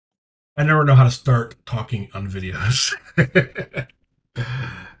I never know how to start talking on videos.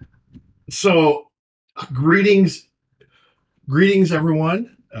 So, greetings, greetings,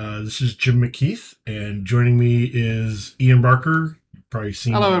 everyone. This is Jim McKeeth, and joining me is Ian Barker. You've probably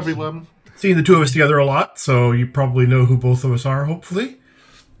Hello, seen everyone. seen the two of us together a lot, so you probably know who both of us are. Hopefully,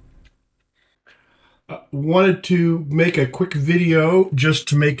 wanted to make a quick video just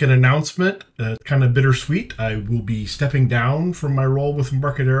to make an announcement. Kind of bittersweet. I will be stepping down from my role with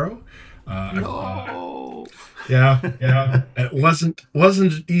Embarcadero. No. Yeah, it wasn't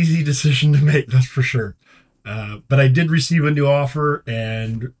an easy decision to make, that's for sure. But I did receive a new offer,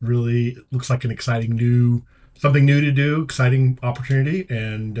 and really it looks like an exciting new something new to do, exciting opportunity,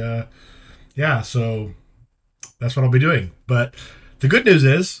 and yeah, so that's what I'll be doing. But the good news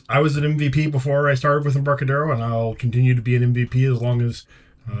is, I was an MVP before I started with Embarcadero, and I'll continue to be an MVP as long as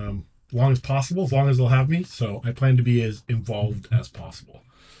possible, as long as they'll have me. So I plan to be as involved as possible.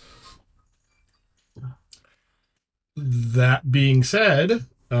 That being said,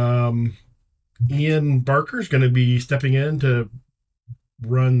 Ian Barker is going to be stepping in to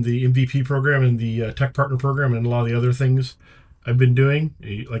run the MVP program and the tech partner program and a lot of the other things I've been doing.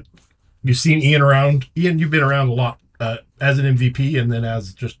 Like, you've seen Ian around. Ian, you've been around a lot as an MVP, and then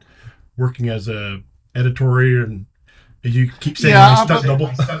as just working as a editorial, and as you keep saying, my Yeah, stunt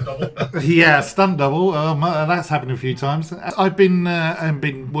double. yeah, stunt double. That's happened a few times. I've been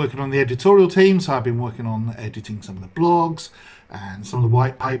working on the editorial team, so I've been working on editing some of the blogs and some of the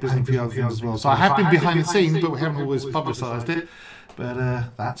white papers and a few other things as well. So I have been behind the scenes, but we haven't always publicised it. But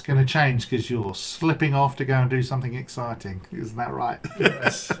that's going to change because you're slipping off to go and do something exciting. Isn't that right?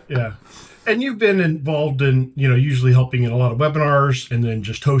 Yes, yeah. And you've been involved in, usually helping in a lot of webinars and then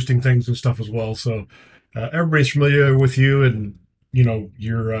just hosting things and stuff as well. So everybody's familiar with you, and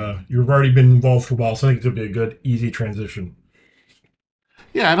you've already been involved for a while. So I think it'll be a good, easy transition.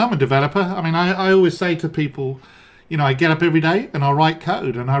 Yeah, and I'm a developer. I mean, I always say to people, I get up every day and I write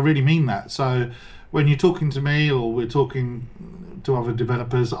code, and I really mean that. So when you're talking to me or we're talking to other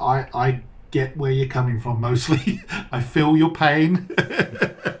developers, I get where you're coming from mostly. I feel your pain.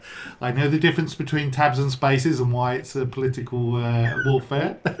 I know the difference between tabs and spaces and why it's a political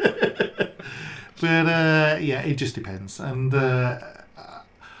warfare. But yeah, it just depends. And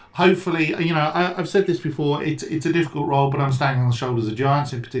hopefully, I've said this before. It's a difficult role, but I'm standing on the shoulders of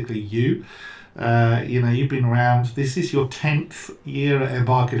giants, and particularly you. You've been around. This is your 10th year at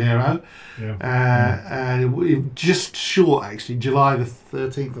Embarcadero. Yeah. Just short, actually. July the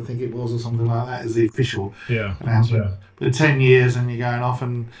 13th, I think it was, or something like that, is the official Yeah. announcement. Yeah. But 10 years, and you're going off,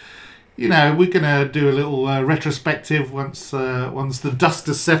 and we're going to do a little retrospective once the dust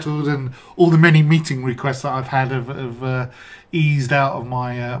has settled and all the many meeting requests that I've had have eased out of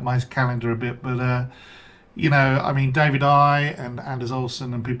my calendar a bit. But I mean, David I and Anders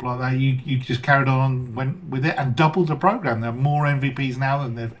Olsen and people like that, you just carried on, went with it, and doubled the program. There are more MVPs now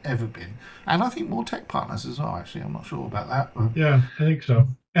than there've ever been, and I think more tech partners as well. Actually, I'm not sure about that. But Yeah, I think so.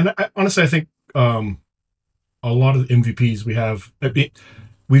 And honestly, I think a lot of the MVPs we have,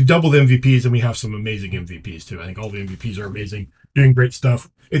 we've doubled MVPs, and we have some amazing MVPs too. I think all the MVPs are amazing, doing great stuff.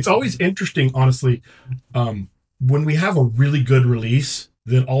 It's always interesting, honestly, when we have a really good release,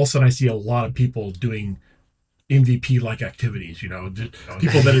 then all of a sudden I see a lot of people doing MVP like activities.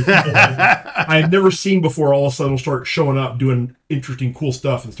 People that I've never seen before all of a sudden will start showing up doing interesting, cool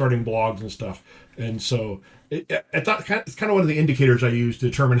stuff and starting blogs and stuff. And so I thought it's kind of one of the indicators I use to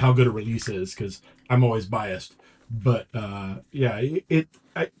determine how good a release is, because I'm always biased. But yeah,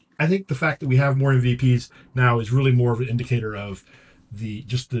 I think the fact that we have more MVPs now is really more of an indicator of the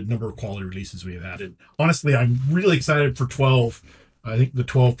number of quality releases we've had. And honestly, I'm really excited for 12. I think the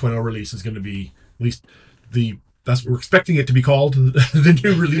 12.0 release is going to be, at least that's what we're expecting it to be called. The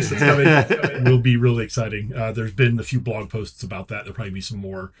new release that's coming will be really exciting. There's been a few blog posts about that. There'll probably be some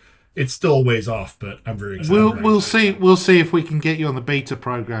more. It's still a ways off, but I'm very excited. we'll see if we can get you on the beta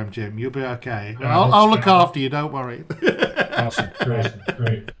program, Jim. You'll be okay. I'll look after you. Don't worry. Awesome,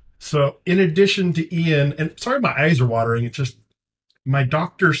 great. So, in addition to Ian, and sorry, my eyes are watering. It's just my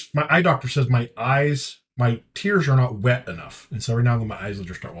eye doctor says my tears are not wet enough, and so right now my eyes will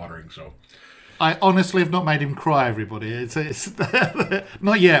just start watering. So I honestly have not made him cry, everybody. It's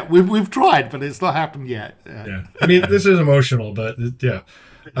not yet. We've tried, but it's not happened yet. Yeah. I mean, this is emotional, but yeah.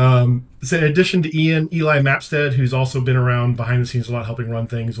 So in addition to Ian, Eli Mapstead, who's also been around behind the scenes a lot, helping run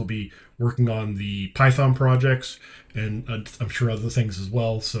things, will be working on the Python projects, and I'm sure other things as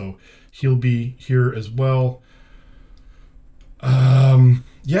well. So he'll be here as well.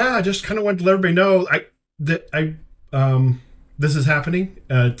 Yeah, I just kind of wanted to let everybody know this is happening.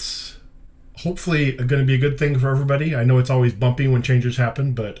 It's hopefully going to be a good thing for everybody. I know it's always bumpy when changes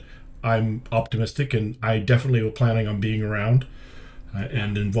happen, but I'm optimistic, and I definitely was planning on being around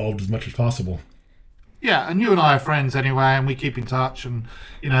and involved as much as possible. Yeah, and you and I are friends anyway, and we keep in touch. And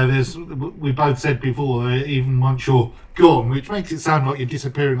there's we both said before, even once you're gone, which makes it sound like you're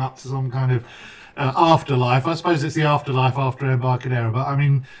disappearing up to some kind of afterlife. I suppose it's the afterlife after Embarcadero, but I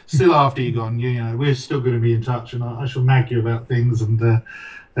mean, still after you're gone, we're still going to be in touch, and I shall nag you about things, and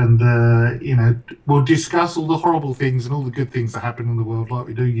we'll discuss all the horrible things and all the good things that happen in the world, like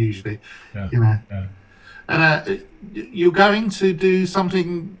we do usually. Yeah. You know, Yeah. and you're going to do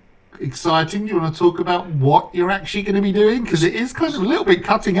something exciting. You want to talk about what you're actually going to be doing, because it is kind of a little bit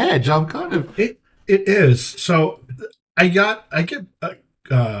cutting edge. I'm kind of It is. So I get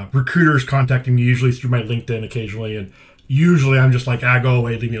recruiters contacting me usually through my LinkedIn occasionally, and usually I'm just like, go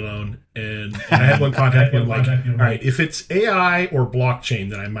away, leave me alone. And I had one contact me, I'm like, all right, if it's AI or blockchain,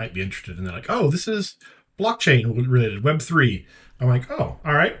 then I might be interested. And they're like, oh, this is blockchain related, Web3. I'm like, oh,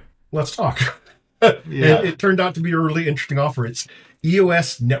 all right, let's talk. yeah. And it turned out to be a really interesting offer. It's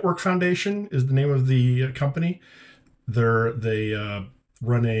EOS Network Foundation is the name of the company. They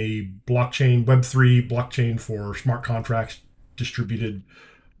run a blockchain, Web3 blockchain for smart contracts, distributed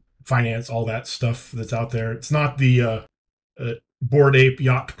finance, all that stuff that's out there. It's not the Bored Ape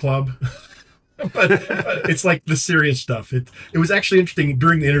Yacht Club, but it's like the serious stuff. It was actually interesting.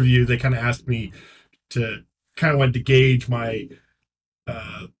 During the interview, they kind of asked me to kind of want to gauge my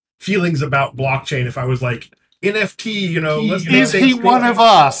feelings about blockchain. If I was like, NFT, Is he one of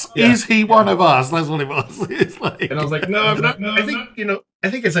us? Yeah. Is he one of us? That's what it was. It's like, And I was like, no, I'm not. I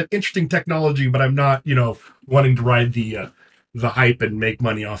think it's an interesting technology, but I'm not, wanting to ride the hype and make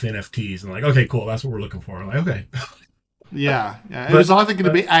money off NFTs. And like, okay, cool, that's what we're looking for. I'm like, okay. yeah. It was either going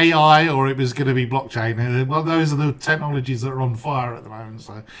to be AI or it was going to be blockchain. Well, those are the technologies that are on fire at the moment.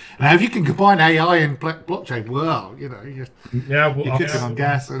 So now, if you can combine AI and blockchain, well, you're cooking on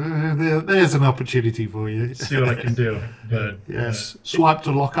gas. There's an opportunity for you. See what I can do. But yes, swipe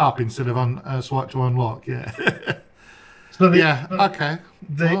to lock up instead of swipe to unlock. Yeah. So Okay.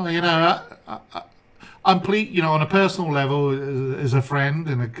 Well, I'm pleased, on a personal level, as a friend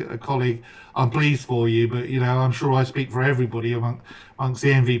and a colleague, I'm pleased for you. But, I'm sure I speak for everybody amongst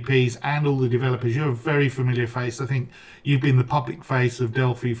the MVPs and all the developers. You're a very familiar face. I think you've been the public face of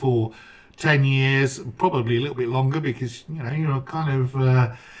Delphi for 10 years, probably a little bit longer, because, you're a kind of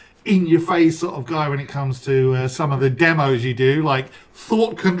in your face sort of guy when it comes to some of the demos you do, like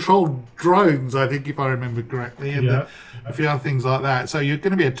thought controlled drones, I think, if I remember correctly, and a few other things like that. So you're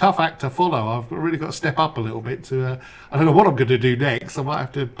going to be a tough act to follow. I've really got to step up a little bit to I don't know what I'm going to do next. I might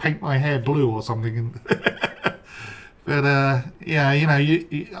have to paint my hair blue or something. But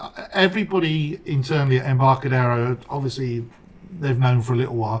everybody internally at Embarcadero, obviously they've known for a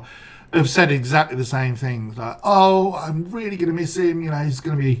little while, have said exactly the same things. Like, oh, I'm really going to miss him. He's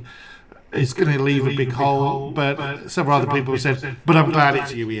going to leave a big hole. But several other people have said, but I'm glad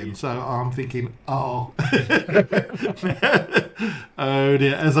it's you, Ian. So I'm thinking, oh, oh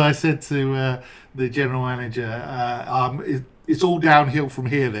dear. As I said to the general manager, it's all downhill from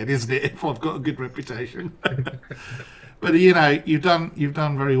here, then, isn't it? If I've got a good reputation. But you've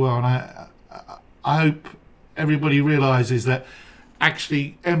done very well, and I hope everybody realises that.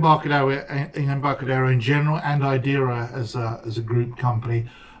 Actually, Embarcadero in general and Idera as a group company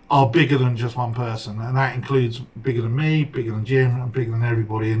are bigger than just one person, and that includes bigger than me, bigger than Jim, and bigger than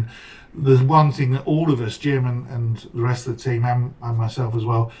everybody. And there's one thing that all of us, Jim and the rest of the team, and myself as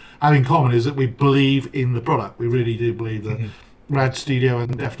well, have in common, is that we believe in the product. We really do believe that Rad Studio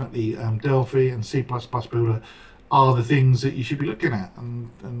and definitely Delphi and C++ Builder are the things that you should be looking at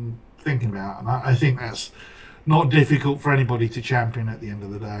and thinking about. And I think that's not difficult for anybody to champion at the end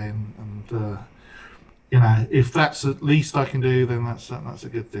of the day, and if that's the least I can do, then that's a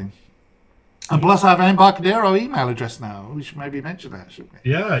good thing. And plus, I have an Embarcadero email address now. We should maybe mention that, shouldn't we?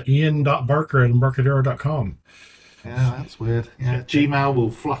 Yeah, ian.barker@embarcadero.com. Yeah, that's weird. Yeah, Gmail will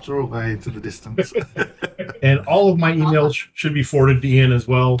flutter away into the distance. And all of my emails should be forwarded to Ian as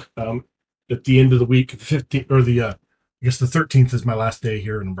well. At the end of the week, the 15th or I guess the 13th is my last day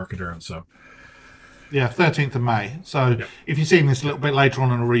here in Embarcadero. So. Yeah, 13th of May. So if you're seeing this a little bit later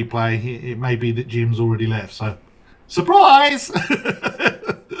on in a replay, it may be that Jim's already left. So, surprise!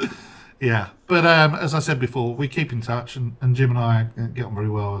 Yeah, but as I said before, we keep in touch, and Jim and I get on very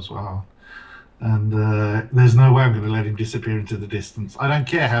well as well. And there's no way I'm going to let him disappear into the distance. I don't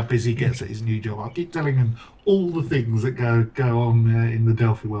care how busy he gets at his new job. I'll keep telling him all the things that go on in the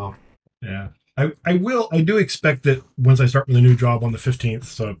Delphi world. Yeah, I will. I do expect that once I start with a new job on the 15th,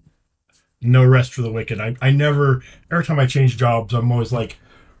 so no rest for the wicked. I never, every time I change jobs, I'm always like,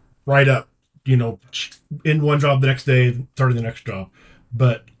 right up, in one job the next day, starting the next job.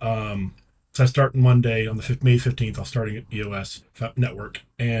 But so I start Monday on the May 15th. I'll start at EOS Network,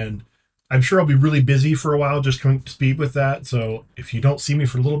 and I'm sure I'll be really busy for a while just coming to speed with that. So if you don't see me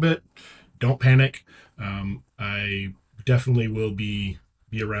for a little bit, don't panic. I definitely will be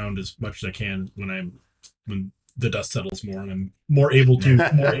around as much as I can when the dust settles more and I'm more able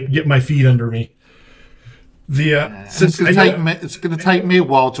to get my feet under me. It's going to take me a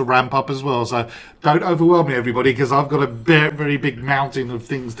while to ramp up as well, so don't overwhelm me, everybody, because I've got a very big mountain of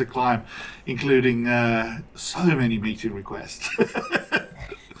things to climb, including so many meeting requests.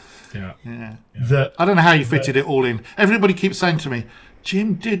 Yeah. I don't know how you fitted it all in. Everybody keeps saying to me,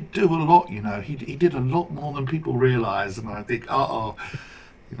 Jim did do a lot, he did a lot more than people realise, and I think,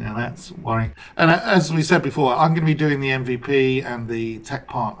 that's worrying. And as we said before, I'm going to be doing the MVP and the tech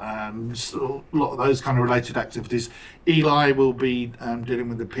part, and so a lot of those kind of related activities. Eli will be dealing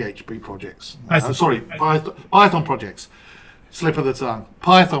with the PHP projects. Python projects. Slip of the tongue.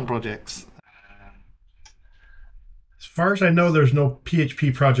 Python projects. As far as I know, there's no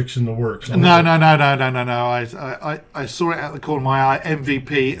PHP projects in the works. No. I saw it out the corner of my eye.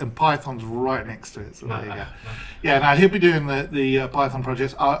 MVP and Python's right next to it. So there you go. Yeah, now he'll be doing the Python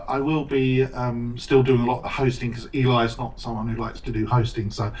projects. I will be still doing a lot of the hosting because Eli's not someone who likes to do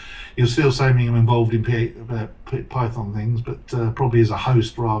hosting. So you'll still see me involved in Python things, but probably as a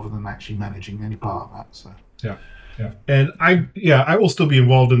host rather than actually managing any part of that. So yeah. And I will still be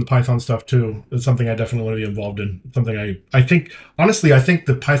involved in the Python stuff too. It's something I definitely want to be involved in. Something I think, honestly, I think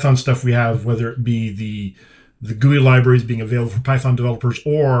the Python stuff we have, whether it be the GUI libraries being available for Python developers,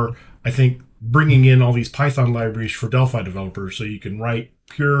 or I think bringing in all these Python libraries for Delphi developers, so you can write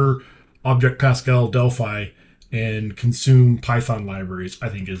pure Object Pascal Delphi and consume Python libraries, I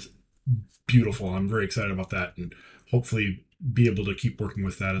think is beautiful. I'm very excited about that, and hopefully be able to keep working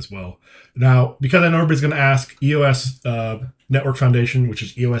with that as well. Now, because I know everybody's going to ask, EOS Network Foundation, which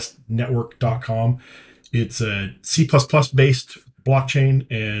is eosnetwork.com, it's a C++ based blockchain,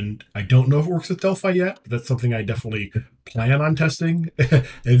 and I don't know if it works with Delphi yet. But that's something I definitely plan on testing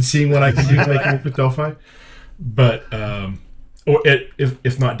and seeing what I can do to make it work with Delphi. But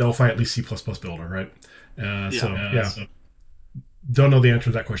if not Delphi, at least C++ builder, right? So don't know the answer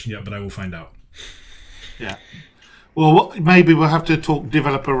to that question yet, but I will find out. Yeah. Well, maybe we'll have to talk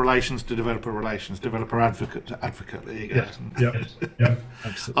developer relations to developer relations, developer advocate to advocate. There you go. Yeah,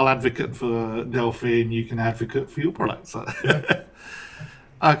 absolutely. I'll advocate for Delphi, and you can advocate for your product. So.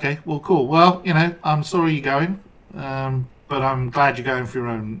 Okay, well, cool. Well, I'm sorry you're going, but I'm glad you're going for your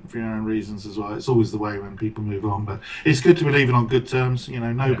own reasons as well. It's always the way when people move on, but it's good to be leaving on good terms.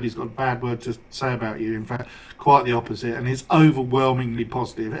 Nobody's got a bad word to say about you. In fact, quite the opposite, and it's overwhelmingly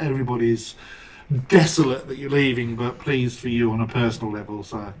positive. Everybody's desolate that you're leaving, but pleased for you on a personal level.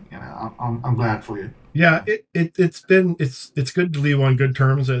 So I'm glad for you. Yeah, it's good to leave on good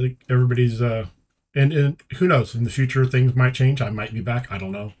terms. I think everybody's and who knows, in the future things might change. I might be back. I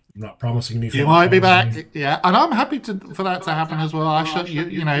don't know. I'm not promising anything. You might be back, yeah, and I'm happy for that to happen as well. If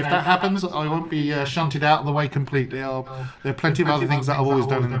that happens, I won't be shunted out of the way completely. There are plenty of other things that I've always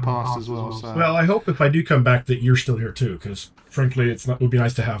done in the past as well. So. Well, I hope if I do come back that you're still here too, because frankly, it would be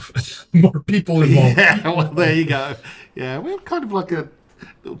nice to have more people involved. Yeah, well, there you go. Yeah, we're kind of like a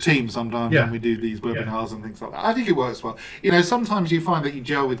little team sometimes when we do these webinars and things like that. I think it works well. Sometimes you find that you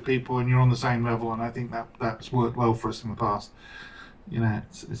gel with people and you're on the same level, and I think that's worked well for us in the past.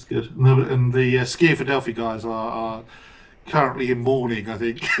 It's good. And the Skier for Delphi guys are currently in mourning, I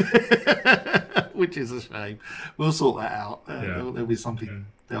think, which is a shame. We'll sort that out. There'll be something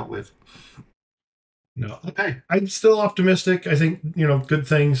dealt with. No, okay. I'm still optimistic. I think good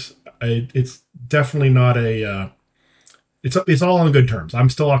things. It's definitely not a. It's all on good terms. I'm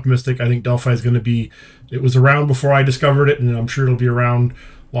still optimistic. I think Delphi is going to be. It was around before I discovered it, and I'm sure it'll be around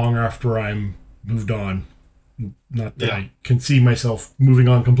long after I'm moved on. Not that I can see myself moving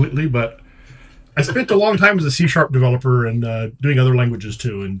on completely, but I spent a long time as a C# developer and doing other languages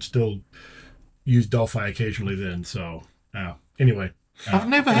too, and still use Delphi occasionally then. So anyway. I've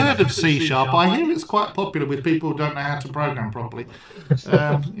never heard of C#. I hear it's quite popular with people who don't know how to program properly. It's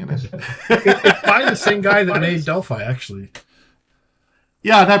by the same guy that made Delphi, actually.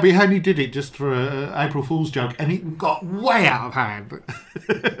 Yeah, no, but he only did it just for an April Fool's joke, and it got way out of hand.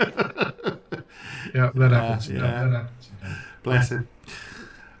 Yeah, that happens. That happens. Bless him.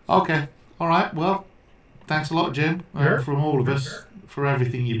 Okay, all right. Well, thanks a lot, Jim, from all of us, for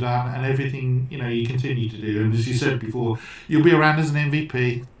everything you've done and everything you continue to do. And as you said before, you'll be around as an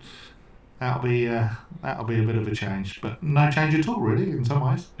MVP. That'll be a bit of a change, but no change at all, really, in some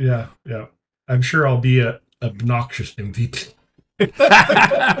ways. Yeah. I'm sure I'll be a obnoxious MVP.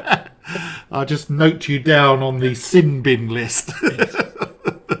 I'll just note you down on the sin bin list.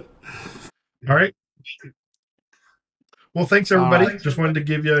 All right. Well, thanks All everybody. right. Just wanted to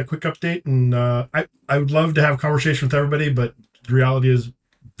give you a quick update, and I would love to have a conversation with everybody, but the reality is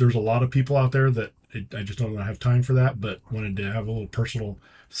there's a lot of people out there that I just don't have time for that. But wanted to have a little personal,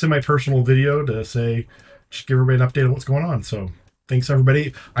 semi-personal video to say, just give everybody an update on what's going on. So thanks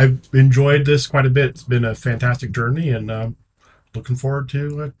everybody. I've enjoyed this quite a bit. It's been a fantastic journey, and looking forward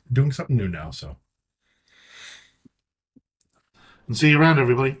to doing something new now. So And see you around,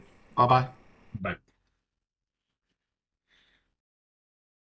 everybody. Bye bye. bye.